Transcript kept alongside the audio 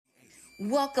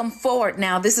Welcome forward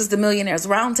now. This is the Millionaires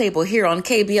Roundtable here on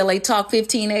KBLA Talk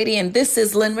 1580, and this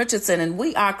is Lynn Richardson, and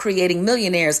we are creating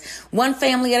millionaires one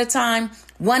family at a time,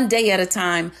 one day at a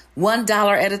time, $1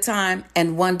 at a time,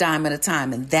 and one dime at a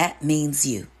time, and that means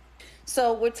you.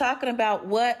 So we're talking about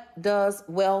what does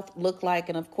wealth look like,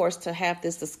 and of course to have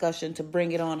this discussion, to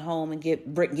bring it on home and give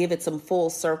it some full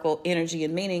circle energy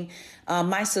and meaning.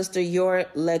 My sister, your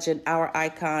legend, our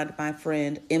icon, my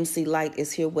friend, MC Light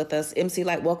is here with us. MC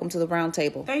Light, welcome to the round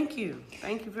table. Thank you.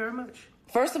 Thank you very much.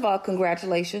 First of all,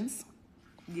 congratulations.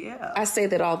 Yeah. I say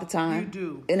that all the time. You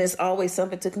do. And it's always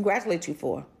something to congratulate you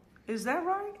for. Is that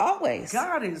right? Always.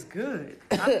 God is good.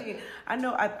 I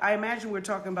know, I imagine we're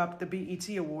talking about the BET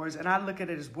Awards, and I look at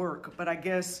it as work, but I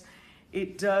guess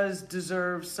it does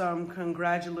deserve some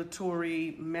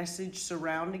congratulatory message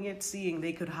surrounding it, seeing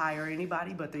they could hire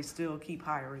anybody, but they still keep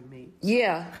hiring me.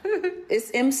 Yeah. It's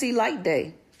MC Light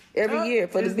Day every year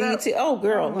for the BET.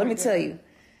 Let me tell you.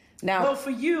 Now, well,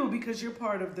 for you, because you're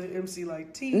part of the MC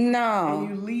Light team. No. And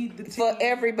you lead the team. For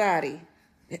everybody.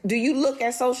 Do you look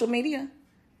at social media?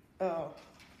 Oh.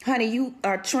 Honey, you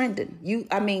are trending.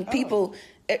 People,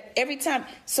 every time.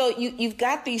 So you've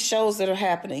got these shows that are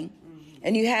happening,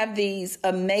 and you have these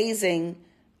amazing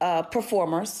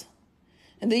performers.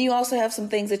 And then you also have some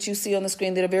things that you see on the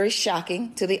screen that are very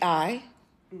shocking to the eye.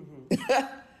 Mm-hmm.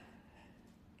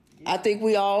 I think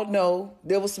we all know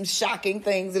there were some shocking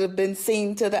things that have been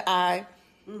seen to the eye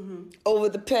over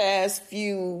the past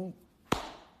few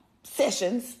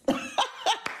sessions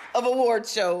of award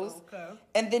shows. Okay.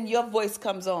 And then your voice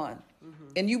comes on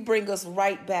and you bring us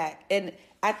right back. And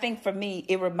I think for me,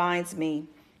 it reminds me,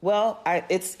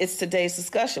 it's today's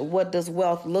discussion. What does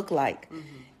wealth look like?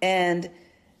 And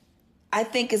I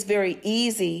think it's very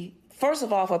easy, first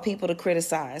of all, for people to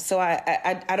criticize. So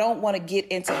I don't want to get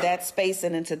into that space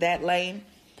and into that lane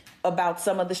about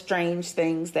some of the strange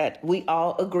things that we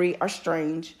all agree are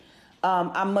strange.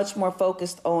 I'm much more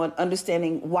focused on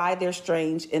understanding why they're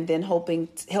strange and then helping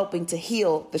to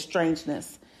heal the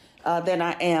strangeness than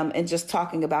I am and just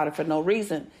talking about it for no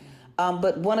reason.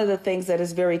 But one of the things that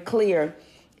is very clear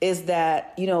is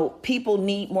that, people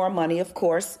need more money, of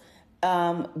course,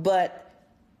 but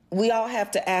we all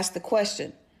have to ask the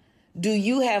question, do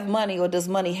you have money or does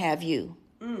money have you?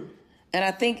 And I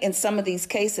think in some of these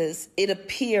cases, it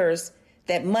appears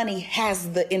that money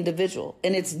has the individual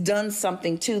and it's done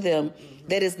something to them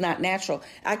that is not natural.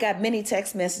 I got many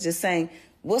text messages saying,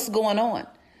 what's going on?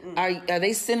 Are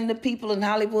they sending the people in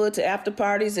Hollywood to after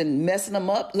parties and messing them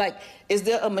up? Like, is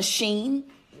there a machine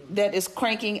that is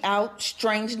cranking out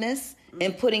strangeness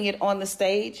and putting it on the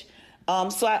stage?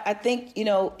 So I think,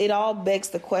 it all begs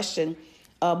the question,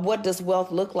 what does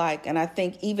wealth look like? And I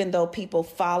think even though people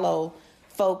follow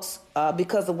folks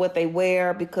because of what they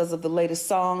wear, because of the latest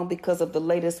song, because of the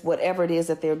latest whatever it is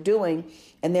that they're doing,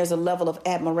 and there's a level of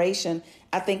admiration,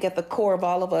 I think at the core of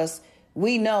all of us,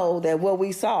 we know that what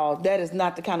we saw, that is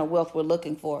not the kind of wealth we're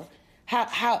looking for.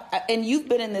 And you've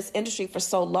been in this industry for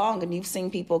so long, and you've seen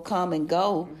people come and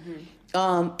go.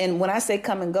 And when I say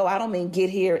come and go, I don't mean get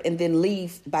here and then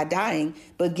leave by dying,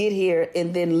 but get here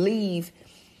and then leave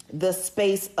the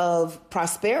space of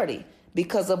prosperity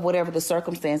because of whatever the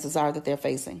circumstances are that they're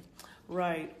facing.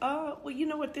 Right. Well, you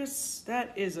know what?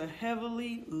 That is a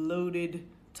heavily loaded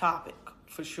topic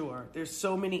for sure. There's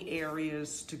so many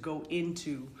areas to go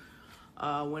into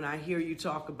when I hear you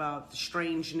talk about the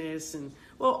strangeness and,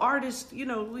 well, artists,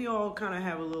 we all kind of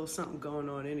have a little something going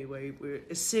on anyway. We're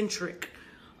eccentric,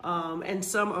 and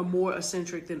some are more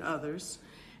eccentric than others.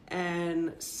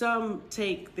 And some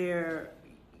take their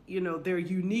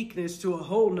uniqueness to a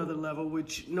whole nother level,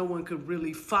 which no one could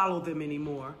really follow them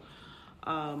anymore.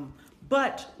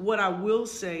 But what I will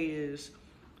say is,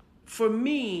 for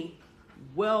me,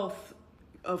 wealth,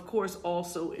 of course,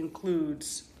 also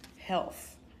includes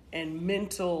health and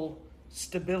mental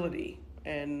stability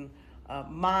and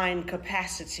mind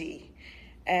capacity.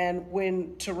 And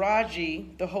when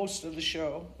Taraji, the host of the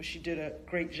show, she did a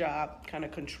great job kind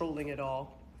of controlling it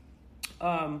all,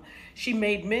 she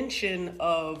made mention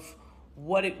of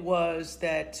what it was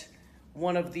that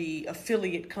one of the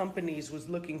affiliate companies was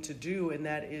looking to do, and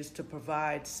that is to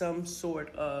provide some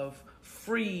sort of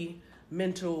free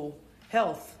mental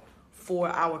health for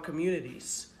our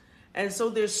communities. And so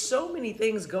there's so many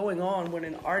things going on when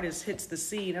an artist hits the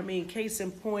scene. I mean, case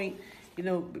in point,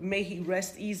 may he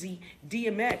rest easy,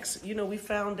 DMX. We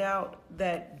found out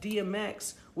that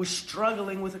DMX was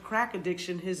struggling with a crack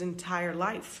addiction his entire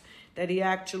life, that he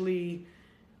actually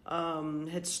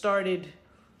had started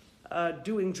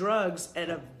doing drugs at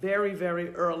a very,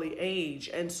 very early age.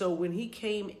 And so when he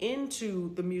came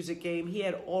into the music game, he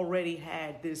had already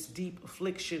had this deep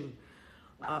affliction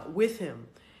with him.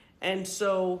 And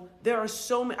so there are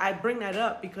so many, I bring that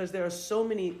up because there are so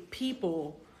many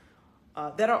people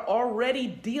that are already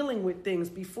dealing with things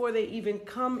before they even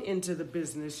come into the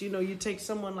business. You know, you take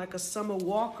someone like a Summer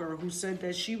Walker who said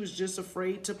that she was just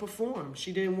afraid to perform.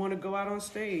 She didn't want to go out on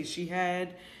stage. She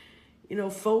had, you know,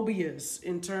 phobias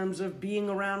in terms of being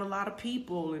around a lot of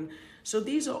people. And so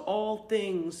these are all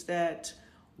things that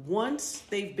once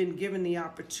they've been given the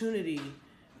opportunity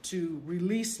to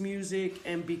release music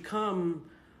and become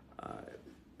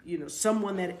you know,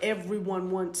 someone that everyone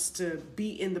wants to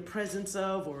be in the presence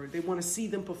of, or they want to see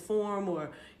them perform, or,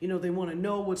 you know, they want to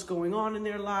know what's going on in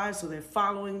their lives, so they're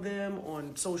following them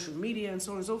on social media and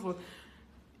so on and so forth.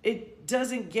 It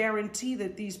doesn't guarantee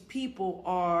that these people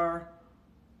are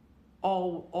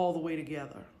all the way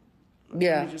together.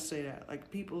 Yeah. Let me just say that. Like,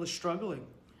 people are struggling,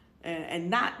 and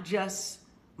not just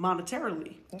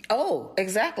monetarily. Oh,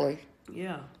 exactly.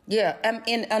 Yeah. Yeah.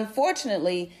 And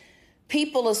unfortunately,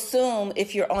 people assume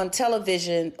if you're on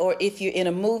television or if you're in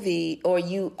a movie or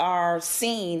you are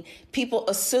seen, people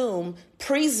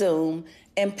presume,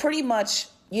 and pretty much,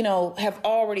 you know, have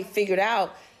already figured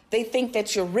out. They think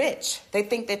that you're rich. They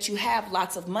think that you have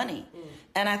lots of money.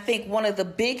 And I think one of the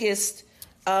biggest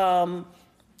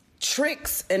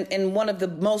tricks and one of the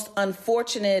most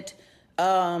unfortunate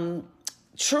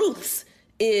truths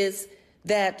is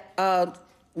that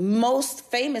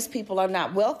most famous people are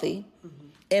not wealthy.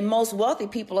 And most wealthy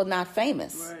people are not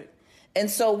famous. Right.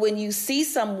 And so when you see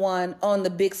someone on the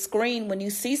big screen, when you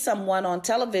see someone on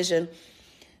television,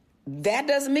 that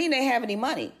doesn't mean they have any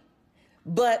money.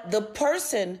 But the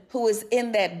person who is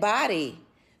in that body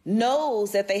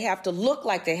knows that they have to look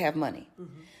like they have money.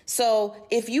 Mm-hmm. So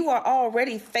if you are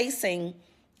already facing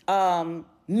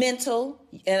mental,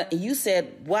 and you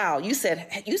said, wow, you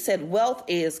said wealth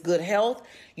is good health.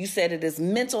 You said it is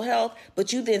mental health,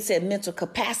 but you then said mental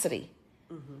capacity.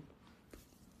 Mm-hmm.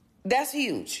 That's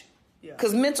huge,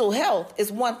 because mental health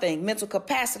is one thing. Mental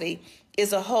capacity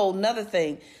is a whole nother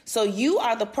thing. So you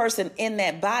are the person in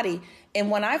that body.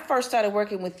 And when I first started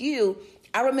working with you,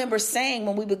 I remember saying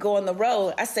when we would go on the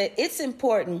road, I said, it's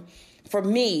important for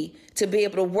me to be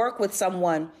able to work with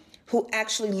someone who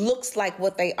actually looks like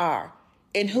what they are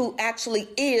and who actually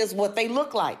is what they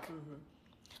look like. Mm-hmm.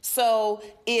 So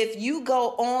if you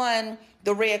go on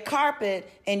the red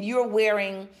carpet and you're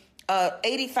wearing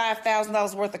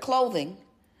 $85,000 worth of clothing,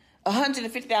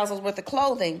 $150,000 worth of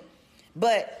clothing,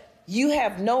 but you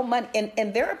have no money.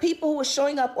 And there are people who are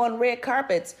showing up on red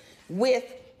carpets with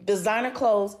designer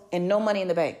clothes and no money in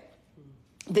the bank.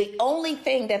 The only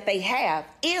thing that they have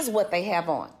is what they have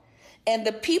on. And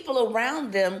the people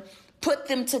around them put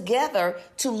them together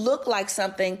to look like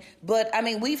something. But I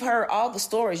mean, we've heard all the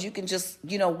stories. You can just,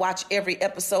 you know, watch every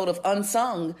episode of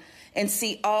Unsung and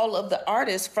see all of the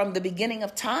artists from the beginning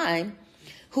of time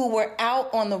who were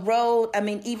out on the road. I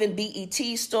mean, even BET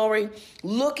story,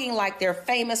 looking like they're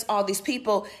famous, all these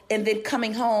people, and then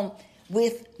coming home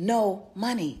with no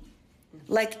money.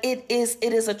 Like, it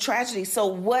is a tragedy. So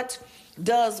what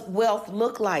does wealth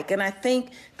look like? And I think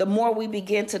the more we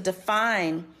begin to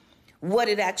define what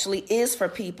it actually is for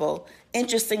people,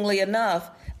 interestingly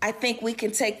enough, I think we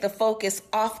can take the focus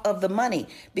off of the money,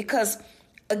 because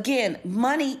again,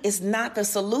 money is not the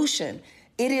solution.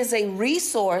 It is a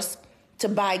resource to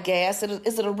buy gas.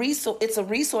 It's a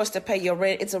resource to pay your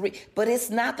rent. But it's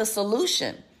not the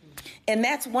solution. And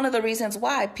that's one of the reasons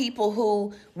why people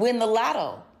who win the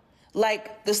lotto,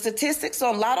 like the statistics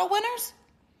on lotto winners,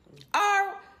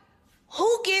 are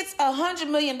who gets $100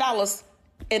 million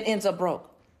and ends up broke,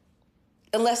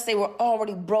 unless they were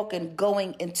already broken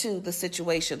going into the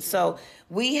situation. So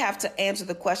we have to answer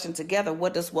the question together.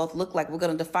 What does wealth look like? We're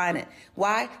going to define it.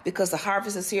 Why? Because the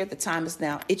harvest is here. The time is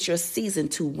now. It's your season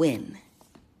to win.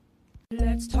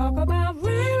 Let's talk about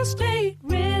real estate,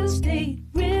 real estate,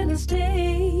 real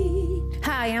estate.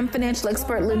 Hi, I'm financial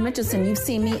expert Lynn Mitchellson. You've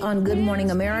seen me on Good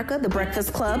Morning America, The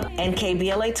Breakfast Club, and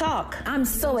KBLA Talk. I'm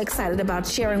so excited about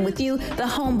sharing with you the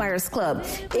Home Buyers Club.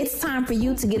 It's time for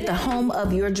you to get the home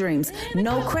of your dreams.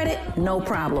 No credit, no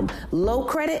problem. Low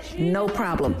credit, no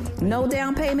problem. No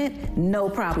down payment, no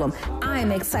problem. I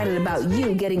am excited about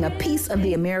you getting a piece of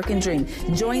the American dream.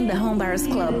 Join the Home Buyers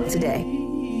Club today.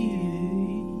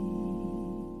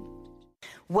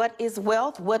 What is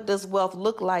wealth? What does wealth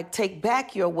look like? Take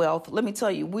back your wealth. Let me tell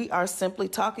you, we are simply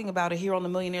talking about it here on the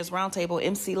Millionaires Roundtable,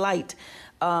 MC Light.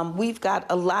 We've got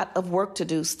a lot of work to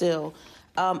do still.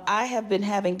 I have been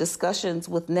having discussions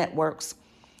with networks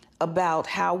about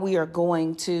how we are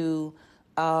going to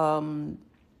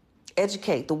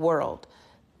educate the world.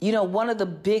 You know, one of the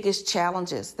biggest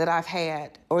challenges that I've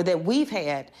had, or that we've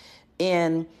had,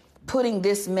 in putting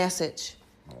this message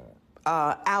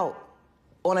out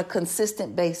on a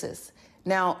consistent basis.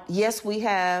 Now, yes, we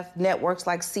have networks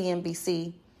like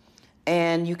CNBC,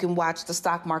 and you can watch the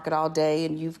stock market all day,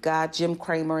 and you've got Jim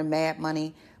Cramer and Mad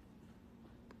Money.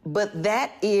 But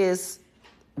that is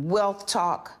wealth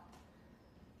talk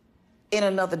in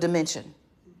another dimension.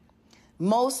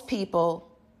 Most people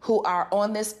who are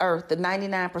on this earth, the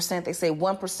 99%, they say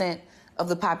 1% of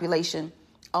the population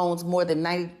owns more than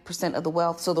 90% of the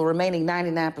wealth. So the remaining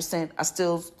 99% are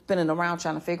still spinning around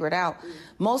trying to figure it out.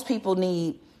 Most people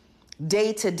need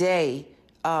day-to-day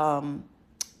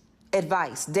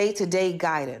advice, day-to-day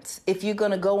guidance. If you're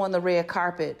going to go on the red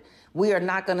carpet, we are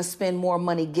not going to spend more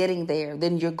money getting there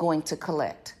than you're going to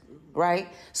collect, right?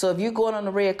 So if you're going on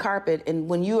the red carpet, and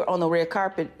when you're on the red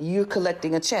carpet, you're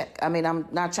collecting a check. I mean, I'm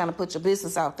not trying to put your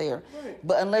business out there, right,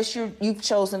 but unless you've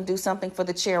chosen to do something for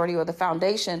the charity or the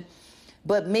foundation.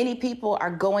 But many people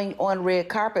are going on red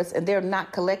carpets and they're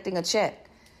not collecting a check.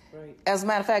 Right. As a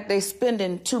matter of fact, they're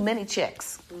spending too many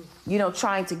checks,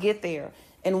 trying to get there.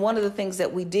 And one of the things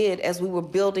that we did as we were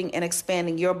building and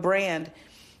expanding your brand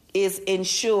is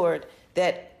ensured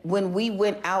that when we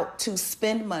went out to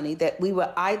spend money, that we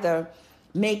were either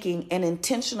making an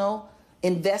intentional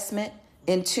investment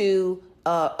into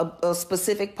a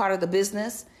specific part of the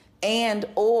business, and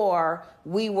or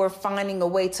we were finding a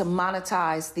way to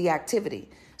monetize the activity.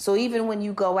 So even when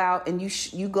you go out and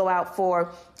you go out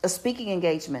for a speaking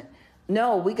engagement,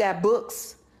 no, we got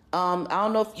books. I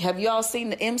don't know have you all seen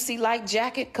the MC Light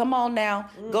jacket? Come on now,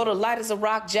 go to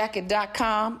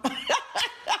lightasarockjacket.com.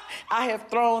 I have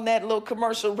thrown that little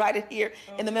commercial right here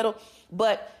in the middle.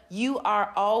 But you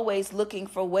are always looking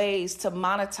for ways to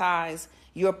monetize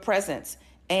your presence.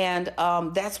 And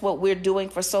that's what we're doing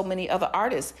for so many other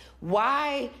artists.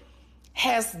 Why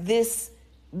is this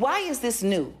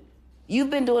new? You've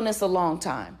been doing this a long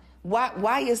time.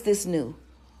 Why is this new?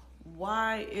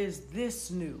 Why is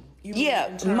this new?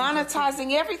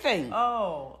 Monetizing everything.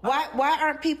 Oh. Why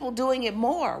aren't people doing it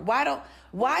more?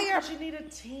 Because you need a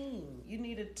team. You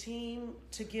need a team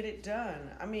to get it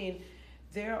done. I mean,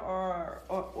 there are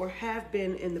or have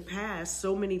been in the past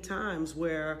so many times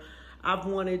where I've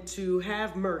wanted to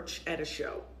have merch at a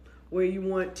show, where you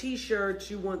want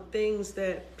t-shirts, you want things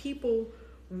that people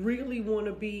really want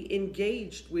to be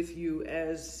engaged with you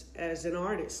as an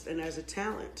artist and as a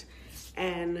talent.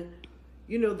 And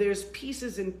there's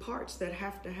pieces and parts that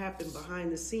have to happen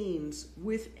behind the scenes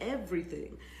with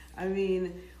everything. I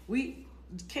mean,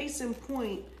 case in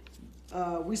point,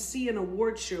 we see an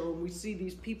award show and we see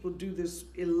these people do this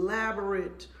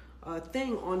elaborate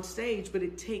thing on stage, but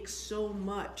it takes so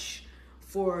much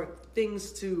for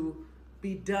things to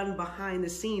be done behind the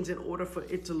scenes in order for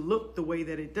it to look the way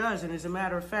that it does. And as a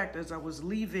matter of fact, as I was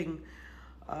leaving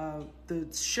the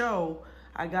show,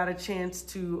 I got a chance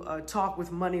to talk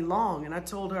with Money Long, and I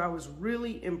told her I was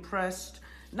really impressed,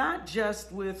 not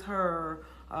just with her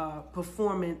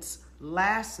performance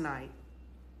last night,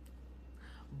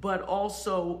 but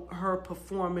also her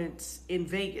performance in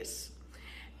Vegas.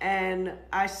 And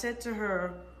I said to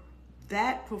her,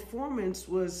 that performance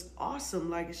was awesome.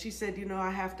 Like she said, I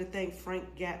have to thank Frank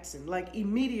Gatson. Like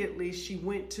immediately she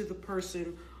went to the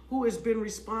person who has been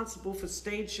responsible for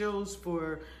stage shows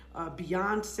for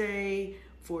Beyonce,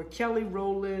 for Kelly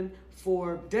Rowland,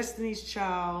 for Destiny's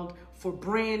Child, for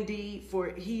Brandy,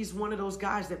 he's one of those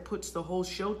guys that puts the whole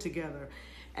show together.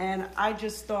 And I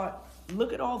just thought,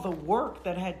 look at all the work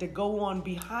that had to go on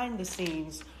behind the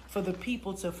scenes for the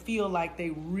people to feel like they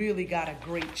really got a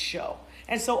great show.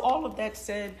 And so all of that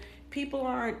said, people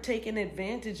aren't taking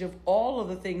advantage of all of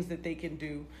the things that they can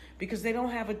do because they don't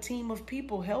have a team of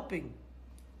people helping.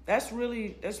 That's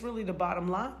really the bottom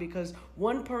line, because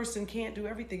one person can't do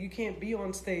everything. You can't be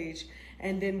on stage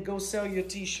and then go sell your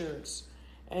t-shirts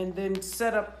and then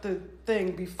set up the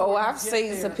thing before. Oh, I've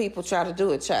seen some people try to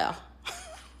do it, child.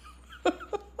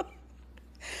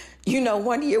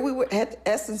 One year we were at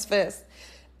Essence Fest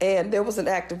and there was an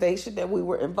activation that we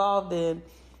were involved in,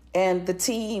 and the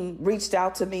team reached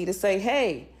out to me to say,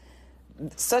 hey,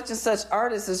 such and such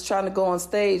artist is trying to go on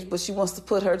stage, but she wants to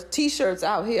put her t-shirts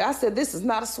out here. I said, this is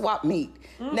not a swap meet.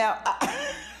 Now,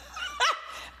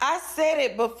 I said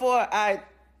it before I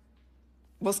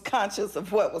was conscious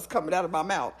of what was coming out of my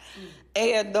mouth.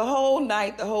 And the whole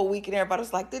night, the whole weekend, everybody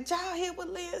was like, did y'all hear what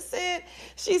Lynn said?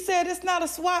 She said, it's not a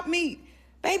swap meet.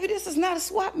 Baby, this is not a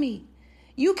swap meet.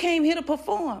 You came here to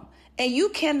perform, and you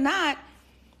cannot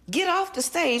get off the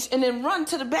stage and then run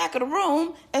to the back of the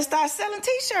room and start selling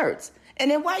t-shirts.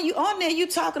 And then while you on there, you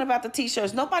talking about the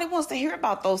t-shirts. Nobody wants to hear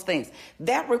about those things.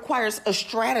 That requires a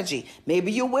strategy.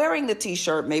 Maybe you're wearing the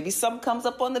t-shirt. Maybe something comes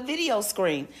up on the video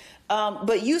screen.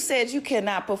 But you said you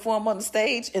cannot perform on the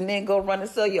stage and then go run and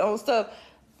sell your own stuff.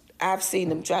 I've seen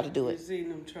them try to do it. I've seen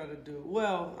them try to do it.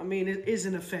 Well, I mean, it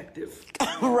isn't effective.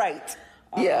 Right.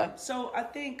 Yeah. So I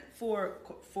think for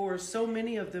so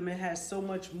many of them, it has so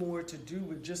much more to do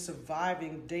with just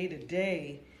surviving day to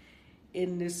day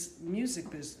in this music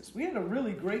business. We had a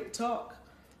really great talk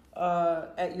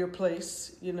at your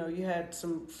place. You know, you had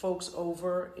some folks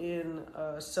over in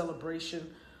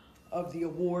celebration of the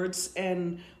awards,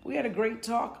 and we had a great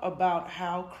talk about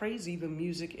how crazy the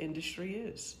music industry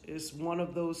is. It's one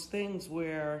of those things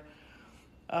where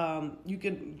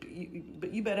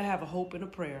you better have a hope and a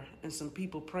prayer and some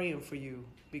people praying for you,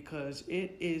 because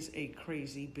it is a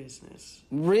crazy business.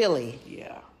 Really?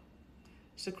 Yeah.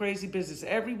 It's a crazy business.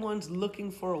 Everyone's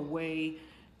looking for a way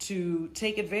to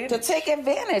take advantage.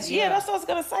 Yeah, that's what I was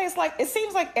going to say. It's like, it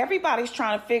seems like everybody's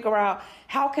trying to figure out,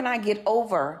 how can I get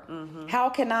over? Mm-hmm. How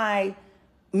can I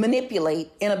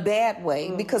manipulate in a bad way?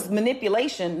 Mm-hmm. Because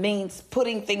manipulation means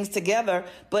putting things together.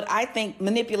 But I think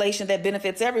manipulation that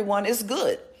benefits everyone is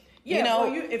good. Yeah, you know,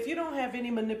 well, if you don't have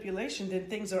any manipulation, then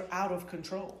things are out of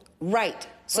control. Right.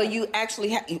 So you actually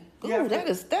have.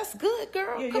 That's good,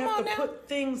 girl. Yeah, Come you have on to now. put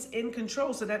things in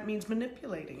control, so that means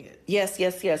manipulating it. Yes.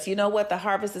 You know what? The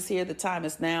harvest is here. The time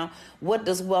is now. What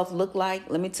does wealth look like?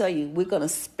 Let me tell you. We're going to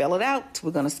spell it out.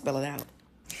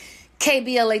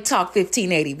 KBLA Talk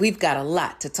 1580. We've got a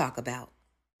lot to talk about.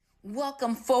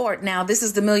 Welcome forward now. This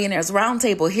is the Millionaires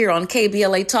Roundtable here on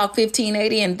KBLA Talk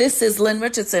 1580, and this is Lynn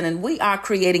Richardson, and we are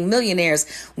creating millionaires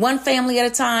one family at a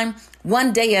time,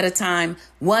 one day at a time,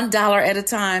 $1 at a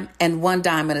time, and one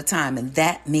dime at a time, and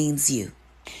that means you.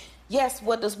 Yes,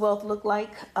 what does wealth look like?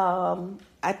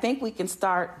 I think we can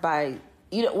start by,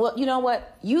 you know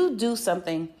what? You do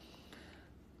something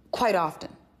quite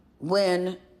often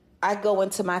when I go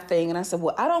into my thing and I said,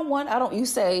 well, you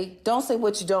say, don't say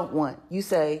what you don't want. You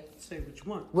say what you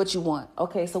want. What you want.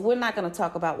 Okay, so we're not going to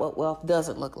talk about what wealth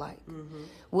doesn't look like. Mm-hmm.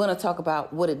 We're going to talk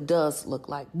about what it does look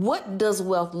like. What does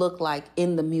wealth look like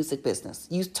in the music business?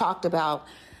 You talked about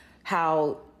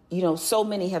how, so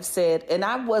many have said, and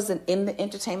I wasn't in the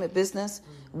entertainment business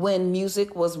when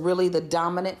music was really the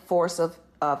dominant force of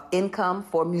income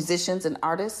for musicians and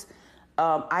artists.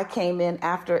 I came in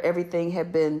after everything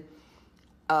had been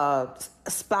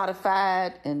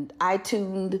Spotify and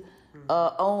iTunes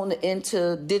on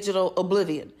into digital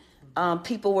oblivion.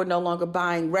 People were no longer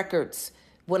buying records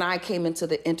when I came into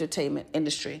the entertainment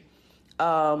industry.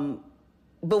 But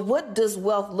what does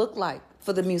wealth look like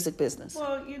for the music business?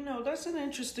 Well, that's an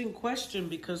interesting question,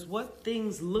 because what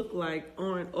things look like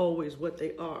aren't always what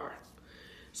they are.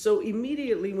 So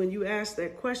immediately when you asked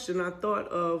that question, I thought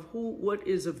of what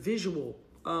is a visual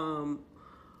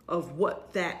of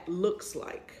what that looks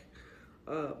like.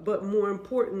 But more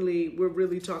importantly, we're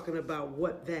really talking about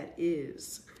what that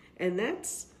is. And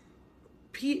that's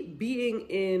being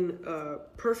in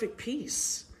perfect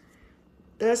peace.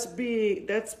 That's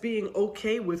being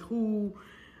okay with who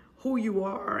you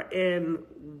are and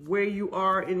where you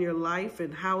are in your life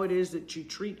and how it is that you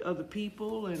treat other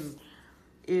people. And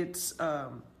it's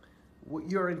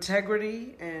your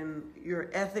integrity and your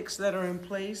ethics that are in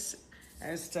place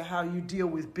as to how you deal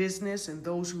with business and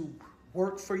those who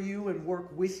work for you and work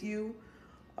with you.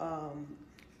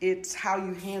 It's how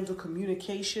you handle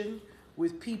communication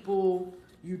with people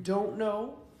you don't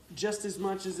know, just as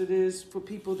much as it is for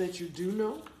people that you do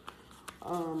know.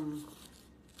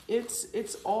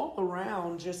 It's all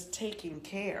around just taking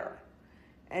care.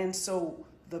 And so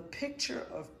the picture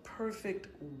of perfect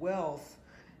wealth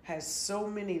has so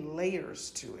many layers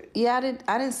to it. Yeah,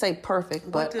 I didn't say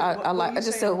perfect, but I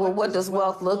just said, well, what does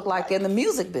wealth look like in the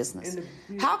music business?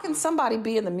 How can somebody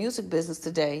be in the music business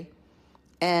today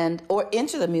or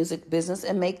enter the music business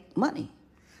and make money?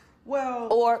 Well,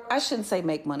 or I shouldn't say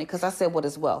make money, because I said what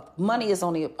is wealth. Money is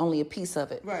only a piece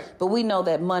of it. Right. But we know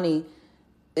that money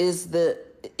is the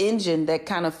engine that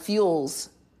kind of fuels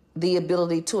the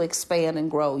ability to expand and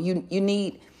grow. Do you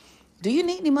need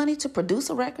any money to produce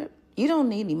a record? You don't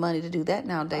need any money to do that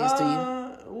nowadays, do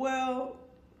you? Well,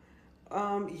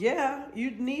 yeah, you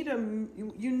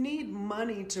need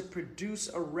money to produce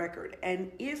a record.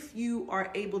 And if you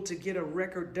are able to get a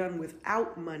record done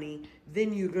without money,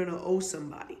 then you're going to owe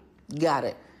somebody. Got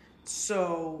it.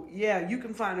 So, yeah, you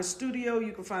can find a studio,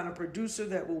 you can find a producer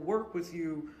that will work with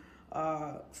you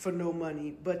for no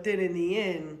money. But then in the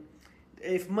end,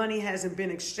 if money hasn't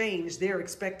been exchanged, they're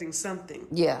expecting something.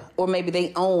 Yeah, or maybe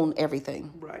they own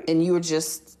everything. Right. And you were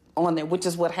just on there, which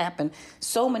is what happened.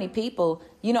 So many people,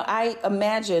 I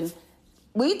imagine,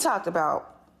 we talked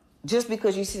about Just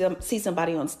because you see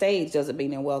somebody on stage doesn't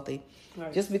mean they're wealthy.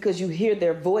 Right. Just because you hear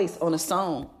their voice on a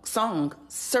song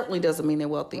certainly doesn't mean they're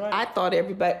wealthy. Right. I thought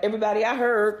everybody I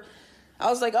heard, I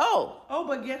was like, oh. Oh,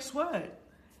 but guess what?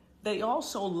 They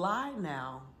also lie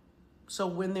now. So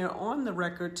when they're on the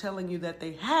record telling you that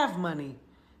they have money,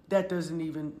 that doesn't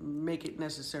even make it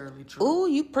necessarily true. Ooh,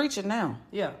 you preaching now.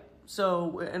 Yeah.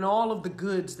 So, and all of the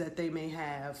goods that they may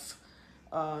have,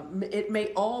 it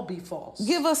may all be false.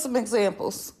 Give us some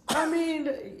examples. I mean,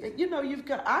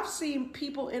 I've seen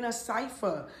people in a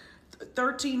cypher,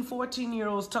 13,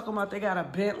 14-year-olds talking about they got a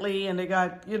Bentley and they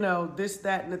got, this,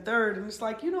 that, and the third. And it's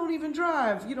like, you don't even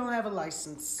drive. You don't have a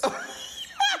license. You don't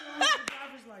have a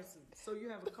driver's license. So you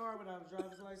have a car without a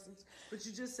driver's license, but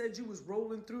you just said you was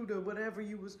rolling through to whatever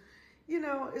you was,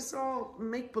 it's all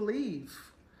make-believe.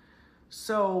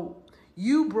 So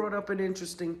you brought up an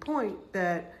interesting point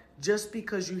that just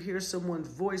because you hear someone's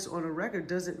voice on a record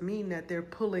doesn't mean that they're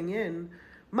pulling in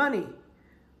money.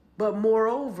 But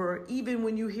moreover, even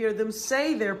when you hear them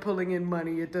say they're pulling in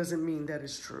money, it doesn't mean that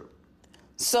it's true.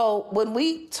 So when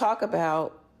we talk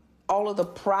about all of the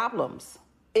problems,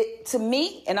 to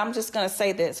me, and I'm just going to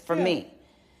say this for me,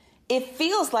 it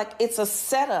feels like it's a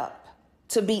setup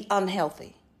to be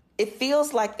unhealthy. It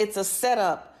feels like it's a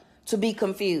setup to be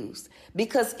confused.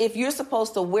 Because if you're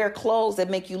supposed to wear clothes that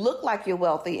make you look like you're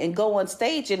wealthy and go on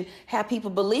stage and have people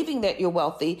believing that you're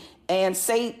wealthy and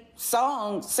say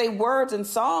words and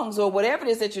songs or whatever it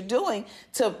is that you're doing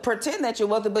to pretend that you're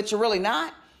wealthy, but you're really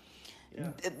not,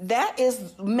 that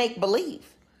is make believe.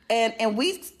 And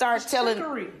we start telling...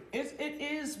 Trickery. It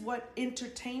is what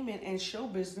entertainment and show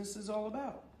business is all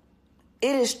about.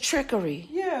 It is trickery.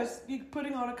 Yes, you're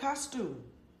putting on a costume.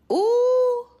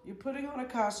 Ooh. You're putting on a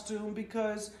costume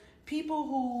because people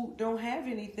who don't have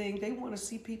anything, they want to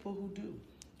see people who do.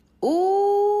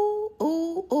 Ooh,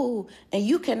 ooh, ooh. And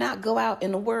you cannot go out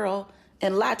in the world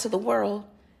and lie to the world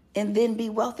and then be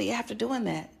wealthy after doing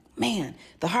that. Man,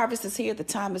 the harvest is here. The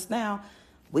time is now.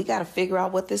 We got to figure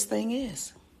out what this thing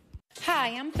is. Hi,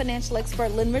 I'm financial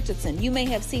expert Lynn Richardson. You may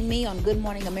have seen me on Good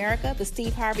Morning America, The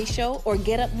Steve Harvey Show, or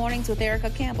Get Up Mornings with Erica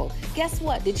Campbell. Guess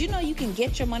what? Did you know you can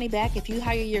get your money back if you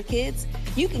hire your kids?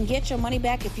 You can get your money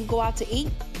back if you go out to eat.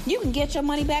 You can get your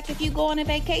money back if you go on a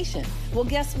vacation. Well,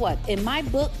 guess what? In my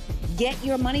book, Get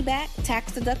Your Money Back,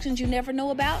 Tax Deductions You Never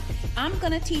Know About, I'm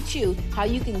going to teach you how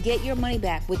you can get your money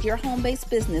back with your home-based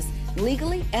business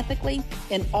legally, ethically,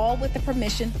 and all with the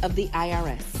permission of the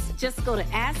IRS. Just go to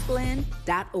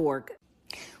asklynn.org.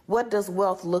 What does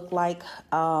wealth look like?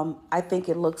 I think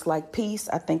it looks like peace.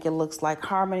 I think it looks like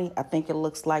harmony. I think it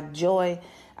looks like joy.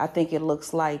 I think it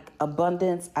looks like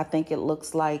abundance. I think it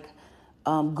looks like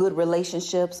good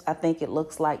relationships. I think it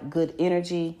looks like good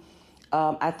energy.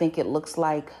 I think it looks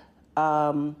like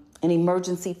an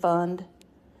emergency fund,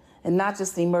 and not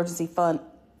just the emergency fund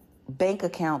bank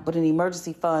account, but an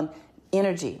emergency fund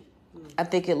energy. I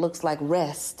think it looks like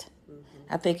rest.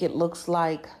 I think it looks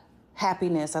like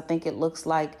happiness. I think it looks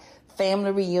like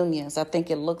family reunions. I think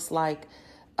it looks like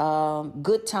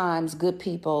good times, good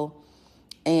people,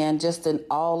 and just an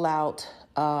all-out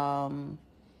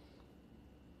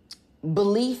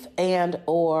belief and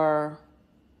or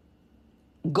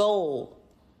goal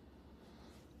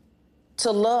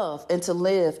to love and to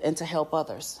live and to help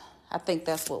others. I think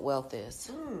that's what wealth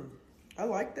is. I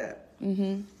like that.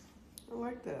 I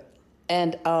like that.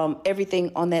 And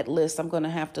everything on that list, I'm going to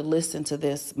have to listen to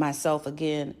this myself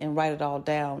again and write it all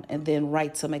down and then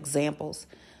write some examples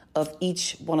of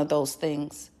each one of those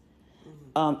things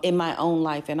in my own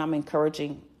life. And I'm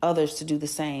encouraging others to do the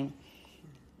same.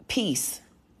 Peace.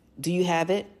 Do you have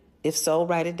it? If so,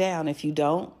 write it down. If you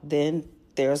don't, then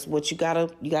there's what you gotta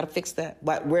fix that.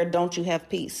 Where don't you have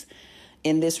peace?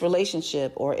 In this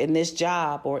relationship or in this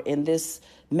job or in this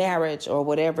marriage or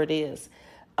whatever it is.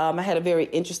 I had a very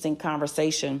interesting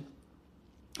conversation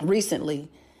recently,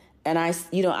 and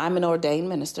I'm an ordained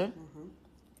minister,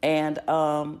 and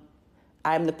I'm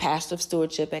the pastor of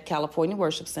stewardship at California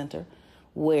Worship Center,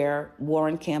 where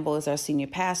Warren Campbell is our senior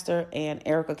pastor and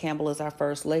Erica Campbell is our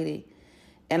first lady.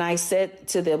 And I said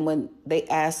to them when they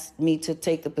asked me to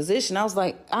take the position, I was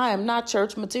like, I am not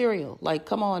church material. Like,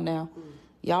 come on now.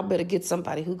 Y'all better get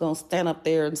somebody who's going to stand up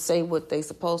there and say what they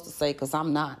supposed to say, because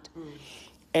I'm not.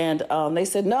 And they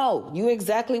said, no, you're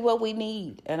exactly what we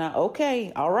need. And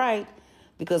okay, all right,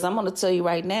 because I'm going to tell you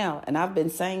right now, and I've been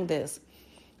saying this,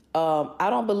 I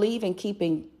don't believe in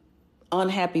keeping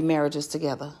unhappy marriages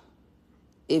together.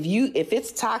 If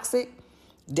it's toxic,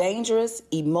 dangerous,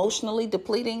 emotionally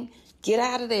depleting, get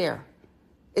out of there.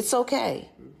 It's okay.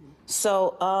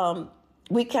 So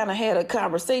we kind of had a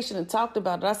conversation and talked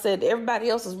about it. I said, everybody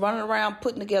else is running around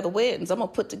putting together weddings. I'm going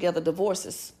to put together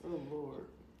divorces. Oh, Lord.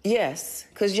 Yes,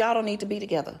 because y'all don't need to be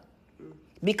together.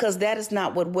 Because that is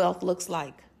not what wealth looks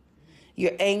like.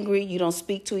 You're angry. You don't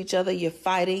speak to each other. You're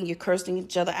fighting. You're cursing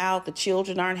each other out. The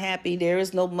children aren't happy. There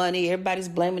is no money. Everybody's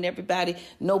blaming everybody.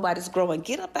 Nobody's growing.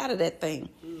 Get up out of that thing.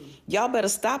 Y'all better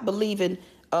stop believing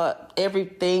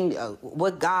everything,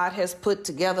 what God has put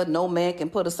together, no man can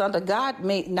put asunder. God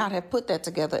may not have put that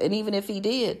together. And even if he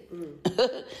did,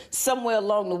 somewhere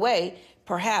along the way,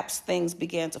 perhaps things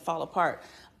began to fall apart.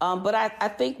 But I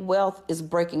think wealth is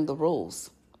breaking the rules.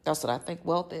 That's what I think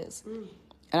wealth is.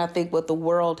 And I think what the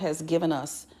world has given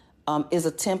us is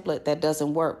a template that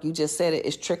doesn't work. You just said it,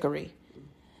 it's trickery.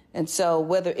 And so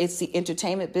whether it's the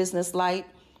entertainment business light,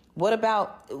 what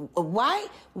about,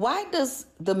 why does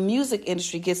the music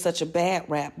industry get such a bad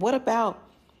rap? What about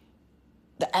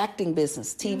the acting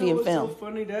business, TV and film? It's so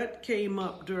funny, that came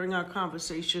up during our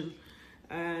conversation.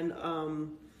 And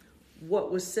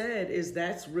what was said is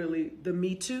that's really the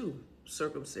Me Too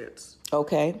circumstance.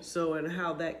 Okay. So, and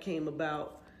how that came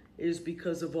about is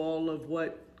because of all of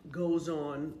what goes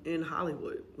on in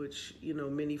Hollywood, which,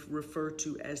 many refer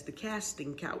to as the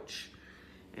casting couch,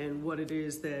 and what it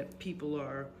is that people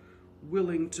are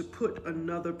willing to put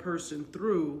another person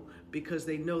through because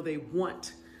they know they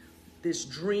want this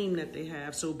dream that they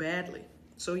have so badly.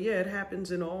 So yeah, it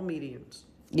happens in all mediums.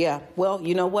 Yeah. Well,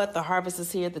 you know what? The harvest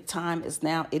is here. The time is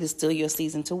now. It is still your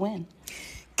season to win.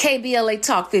 KBLA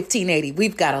Talk 1580.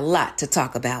 We've got a lot to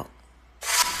talk about.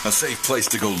 A safe place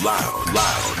to go loud.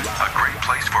 A great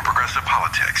place for progressive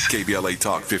politics. KBLA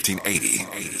Talk 1580.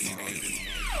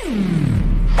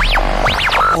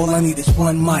 All I need is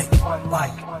one mic.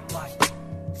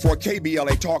 For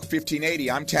KBLA Talk 1580,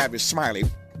 I'm Tavis Smiley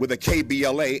with a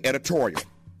KBLA editorial.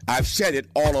 I've said it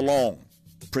all along.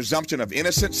 Presumption of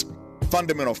innocence,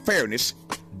 fundamental fairness,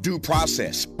 due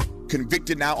process.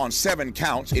 Convicted now on 7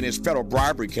 counts in his federal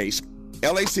bribery case,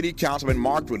 LA City Councilman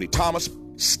Mark Willie Thomas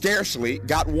scarcely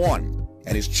got 1,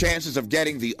 and his chances of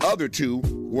getting the other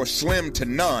 2 were slim to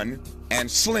none, and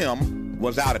Slim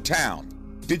was out of town.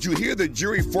 Did you hear the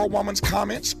jury forewoman's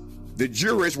comments? The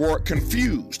jurors were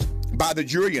confused by the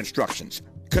jury instructions,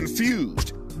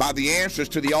 confused by the answers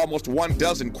to the almost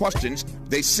 12 questions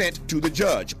they sent to the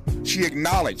judge. She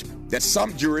acknowledged that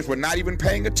some jurors were not even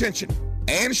paying attention,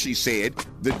 and she said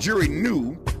the jury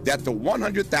knew that the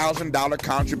 $100,000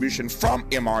 contribution from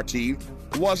MRT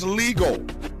was legal,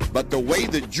 but the way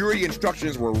the jury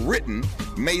instructions were written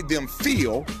made them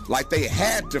feel like they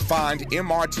had to find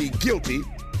MRT guilty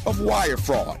of wire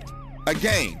fraud.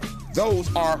 Again,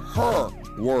 those are her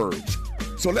words.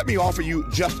 So let me offer you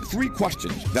just 3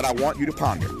 questions that I want you to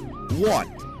ponder. 1,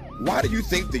 why do you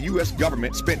think the U.S.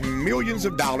 government spent millions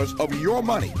of dollars of your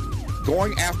money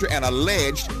going after an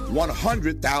alleged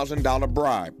 $100,000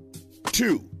 bribe?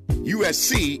 2,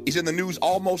 USC is in the news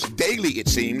almost daily, it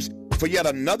seems, for yet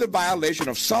another violation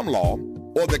of some law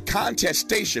or the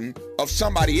contestation of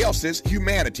somebody else's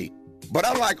humanity. But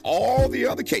unlike all the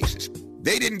other cases,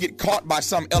 they didn't get caught by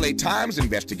some LA Times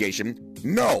investigation.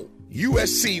 No,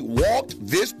 USC walked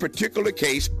this particular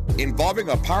case involving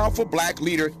a powerful black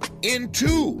leader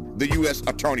into the U.S.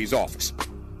 Attorney's Office.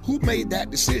 Who made that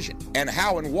decision, and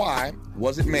how and why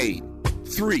was it made?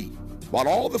 3, while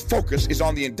all the focus is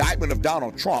on the indictment of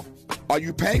Donald Trump, are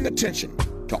you paying attention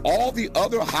to all the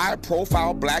other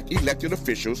high-profile black elected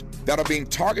officials that are being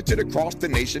targeted across the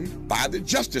nation by the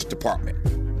Justice Department?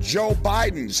 Joe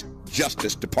Biden's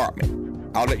Justice Department.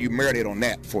 I'll let you marinate on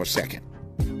that for a second.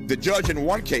 The judge in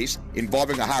one case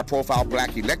involving a high-profile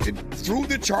black elected threw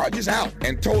the charges out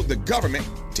and told the government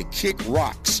to kick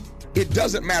rocks. It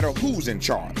doesn't matter who's in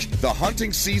charge. The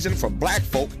hunting season for black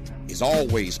folk is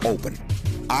always open.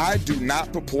 I do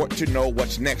not purport to know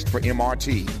what's next for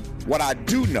MRT. What I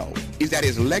do know is that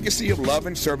his legacy of love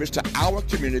and service to our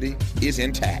community is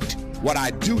intact. What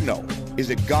I do know is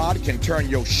that God can turn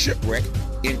your shipwreck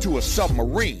into a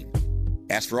submarine.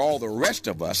 As for all the rest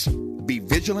of us, be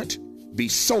vigilant, be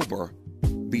sober,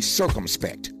 be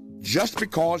circumspect. Just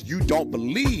because you don't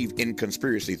believe in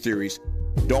conspiracy theories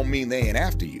don't mean they ain't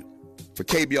after you. For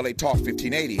KBLA Talk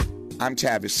 1580, I'm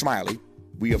Tavis Smiley.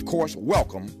 We, of course,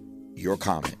 welcome your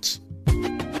comments.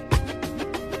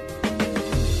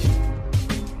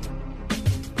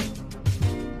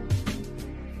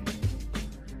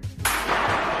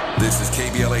 This is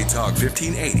KBLA Talk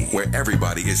 1580, where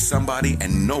everybody is somebody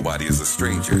and nobody is a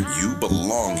stranger. You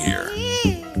belong here.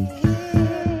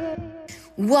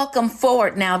 Welcome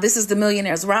forward now. This is the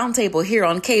Millionaires Roundtable here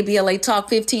on KBLA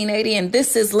Talk 1580, and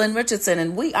this is Lynn Richardson,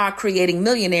 and we are creating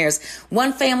millionaires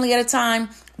one family at a time,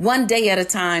 one day at a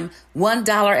time, $1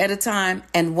 at a time,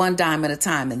 and one dime at a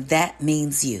time. And that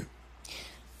means you.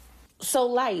 So,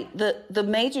 Light, the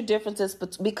major difference is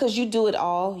because you do it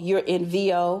all. You're in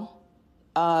VO,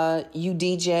 you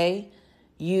DJ,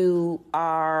 you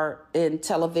are in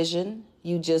television,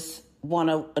 you just won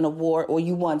an award, or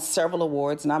you won several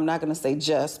awards, and I'm not going to say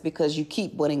just because you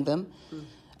keep winning them.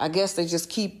 I guess they just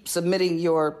keep submitting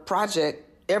your project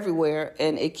everywhere,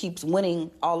 and it keeps winning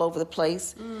all over the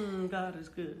place. God is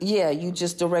good. Yeah, you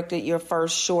just directed your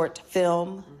first short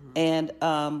film and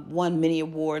won many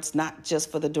awards, not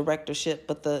just for the directorship,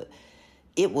 but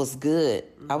it was good.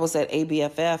 I was at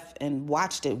ABFF and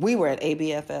watched it. We were at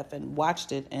ABFF and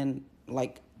watched it, and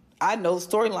I know the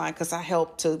storyline because I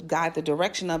helped to guide the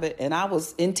direction of it, and I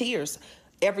was in tears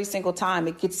every single time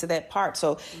it gets to that part.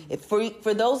 So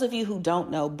for those of you who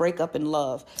don't know, Break Up in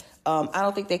Love, I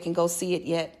don't think they can go see it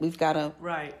yet. We've got to...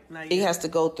 Right. It has to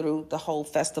go through the whole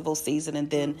festival season, and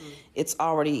then it's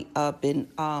already been...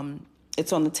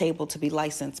 it's on the table to be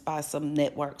licensed by some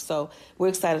network. So we're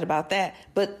excited about that.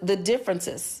 But the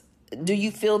differences... Do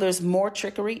you feel there's more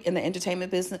trickery in the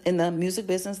entertainment business, in the music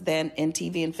business, than in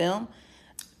TV and film?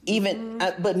 Even,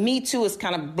 but Me Too has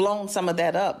kind of blown some of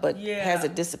that up, but has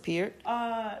it disappeared?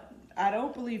 I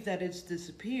don't believe that it's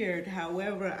disappeared.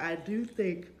 However, I do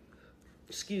think,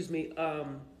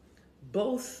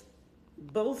 both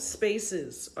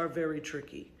spaces are very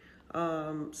tricky.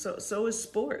 So is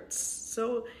sports.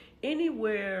 So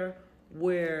anywhere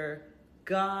where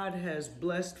God has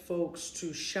blessed folks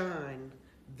to shine,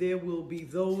 there will be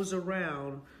those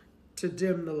around to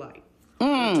dim the light,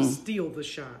 or to steal the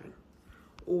shine,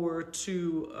 or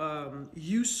to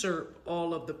usurp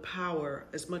all of the power,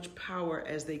 as much power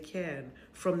as they can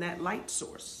from that light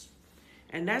source.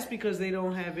 And that's because they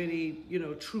don't have any,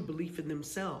 true belief in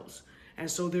themselves. And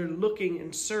so they're looking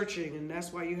and searching, and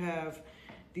that's why you have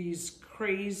these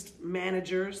crazed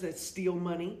managers that steal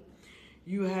money.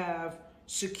 You have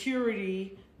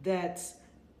security that's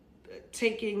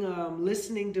taking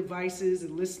listening devices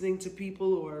and listening to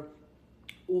people,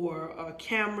 or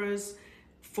cameras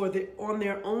on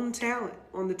their own talent,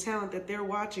 on the talent that they're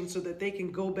watching, so that they can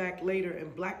go back later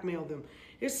and blackmail them.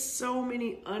 There's so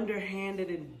many underhanded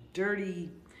and dirty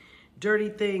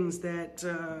things that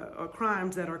are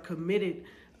crimes that are committed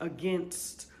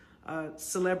against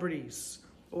celebrities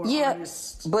or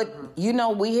artists. But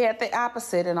we had the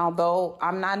opposite, and although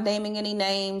I'm not naming any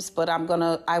names, but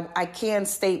I can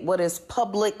state what is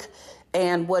public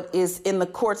and what is in the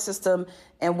court system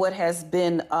and what has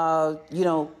been,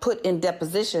 put in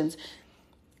depositions.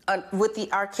 With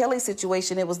the R. Kelly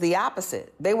situation, it was the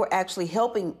opposite. They were actually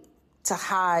helping to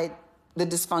hide the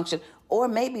dysfunction, or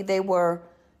maybe they were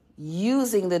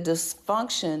using the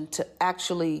dysfunction to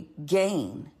actually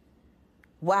gain.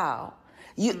 Wow.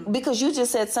 Because you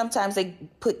just said sometimes they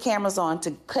put cameras on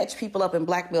to catch people up and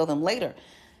blackmail them later.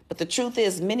 But the truth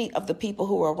is, many of the people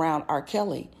who were around R.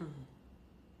 Kelly,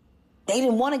 they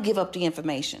didn't want to give up the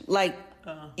information.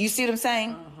 You see what I'm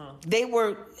saying? They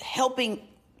were helping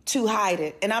to hide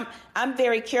it. And I'm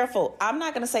very careful. I'm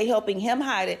not going to say helping him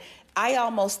hide it. I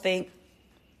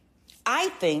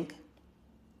think,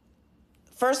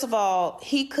 first of all,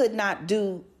 he could not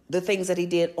do the things that he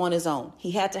did on his own.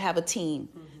 He had to have a team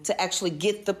to actually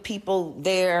get the people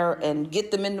there and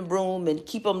get them in the room and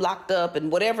keep them locked up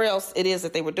and whatever else it is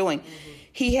that they were doing.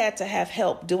 He had to have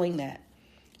help doing that.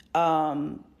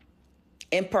 And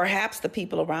perhaps the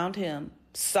people around him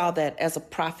saw that as a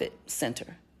profit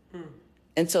center.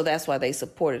 And so that's why they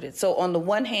supported it. So on the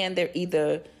one hand, they're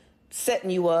either setting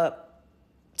you up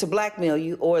to blackmail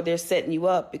you, or they're setting you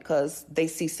up because they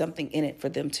see something in it for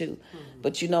them too.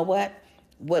 But you know what?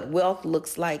 What wealth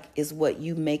looks like is what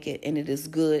you make it, and it is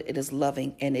good, it is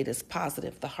loving, and it is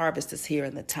positive. The harvest is here,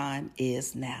 and the time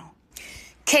is now.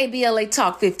 KBLA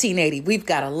Talk 1580. We've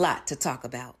got a lot to talk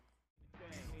about.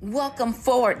 Welcome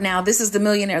forward now. This is the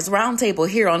Millionaires Roundtable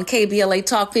here on KBLA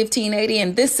Talk 1580,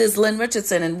 and this is Lynn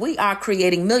Richardson, and we are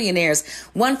creating millionaires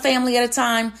one family at a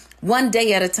time, one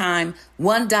day at a time,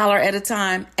 $1 at a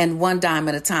time, and one dime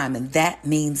at a time, and that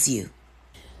means you.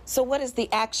 So what is the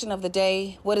action of the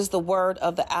day? What is the word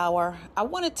of the hour? I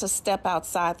wanted to step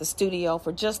outside the studio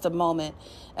for just a moment,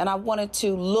 and I wanted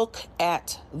to look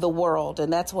at the world,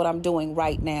 and that's what I'm doing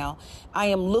right now. I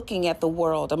am looking at the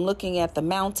world. I'm looking at the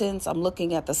mountains. I'm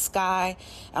looking at the sky.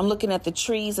 I'm looking at the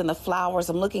trees and the flowers.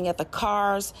 I'm looking at the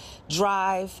cars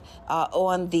drive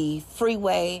on the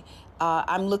freeway.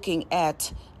 I'm looking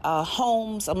at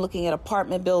homes. I'm looking at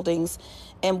apartment buildings,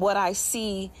 and what I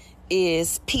see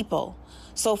is people.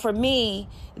 So for me,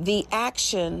 the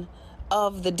action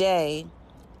of the day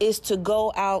is to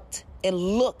go out and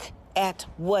look at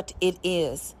what it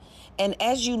is And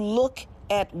as you look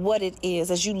at what it is,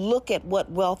 as you look at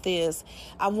what wealth is,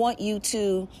 I want you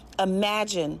to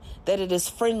imagine that it is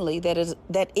friendly, that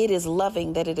it is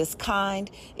loving, that it is kind,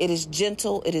 it is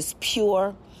gentle, it is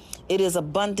pure, it is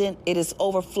abundant, it is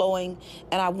overflowing,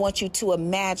 and I want you to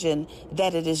imagine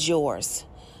that it is yours.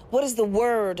 What is the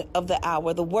word of the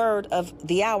hour? The word of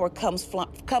the hour comes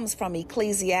from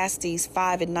Ecclesiastes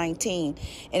 5:19,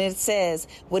 and it says,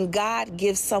 when God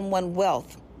gives someone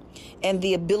wealth and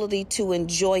the ability to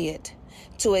enjoy it,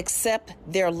 to accept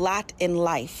their lot in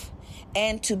life,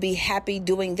 and to be happy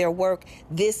doing their work,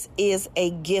 this is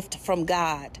a gift from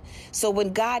God. So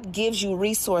when God gives you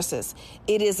resources,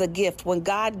 it is a gift. When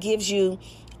God gives you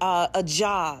a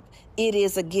job, it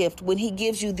is a gift. When he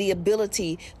gives you the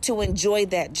ability to enjoy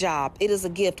that job, it is a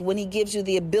gift. When he gives you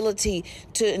the ability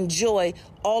to enjoy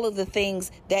all of the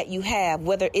things that you have,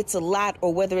 whether it's a lot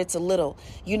or whether it's a little.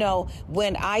 You know,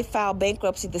 when I filed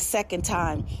bankruptcy the second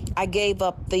time, I gave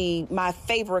up my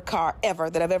favorite car ever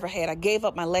that I've ever had. I gave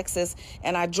up my Lexus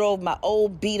and I drove my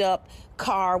old beat up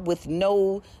car with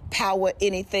no power,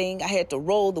 anything. I had to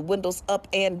roll the windows up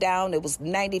and down. It was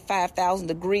 95,000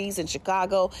 degrees in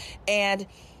Chicago, and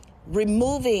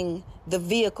removing the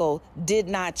vehicle did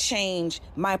not change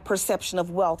my perception of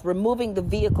wealth. Removing the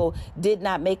vehicle did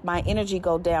not make my energy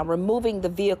go down. Removing the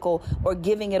vehicle or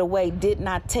giving it away did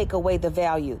not take away the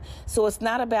value. So it's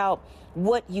not about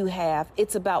what you have.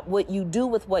 It's about what you do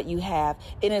with what you have.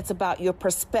 And it's about your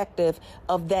perspective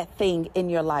of that thing in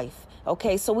your life.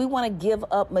 Okay, so we want to give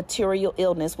up material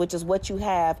illness, which is what you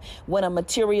have when a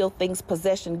material thing's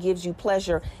possession gives you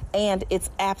pleasure and its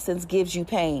absence gives you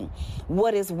pain.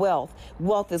 What is wealth?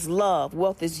 Wealth is love.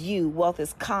 Wealth is you. Wealth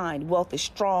is kind. Wealth is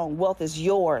strong. Wealth is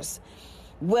yours.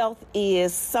 Wealth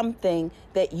is something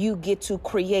that you get to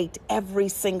create every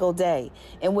single day.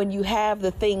 And when you have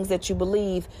the things that you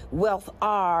believe wealth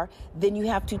are, then you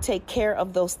have to take care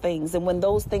of those things. And when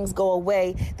those things go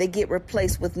away, they get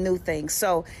replaced with new things.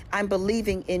 So I'm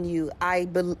believing in you.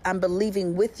 I'm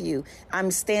believing with you.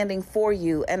 I'm standing for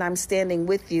you, and I'm standing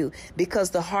with you because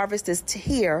the harvest is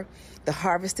here. The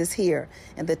harvest is here,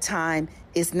 and the time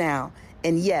is now.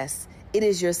 And yes, it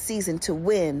is your season to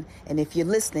win. And if you're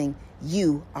listening,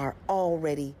 you are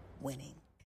already winning.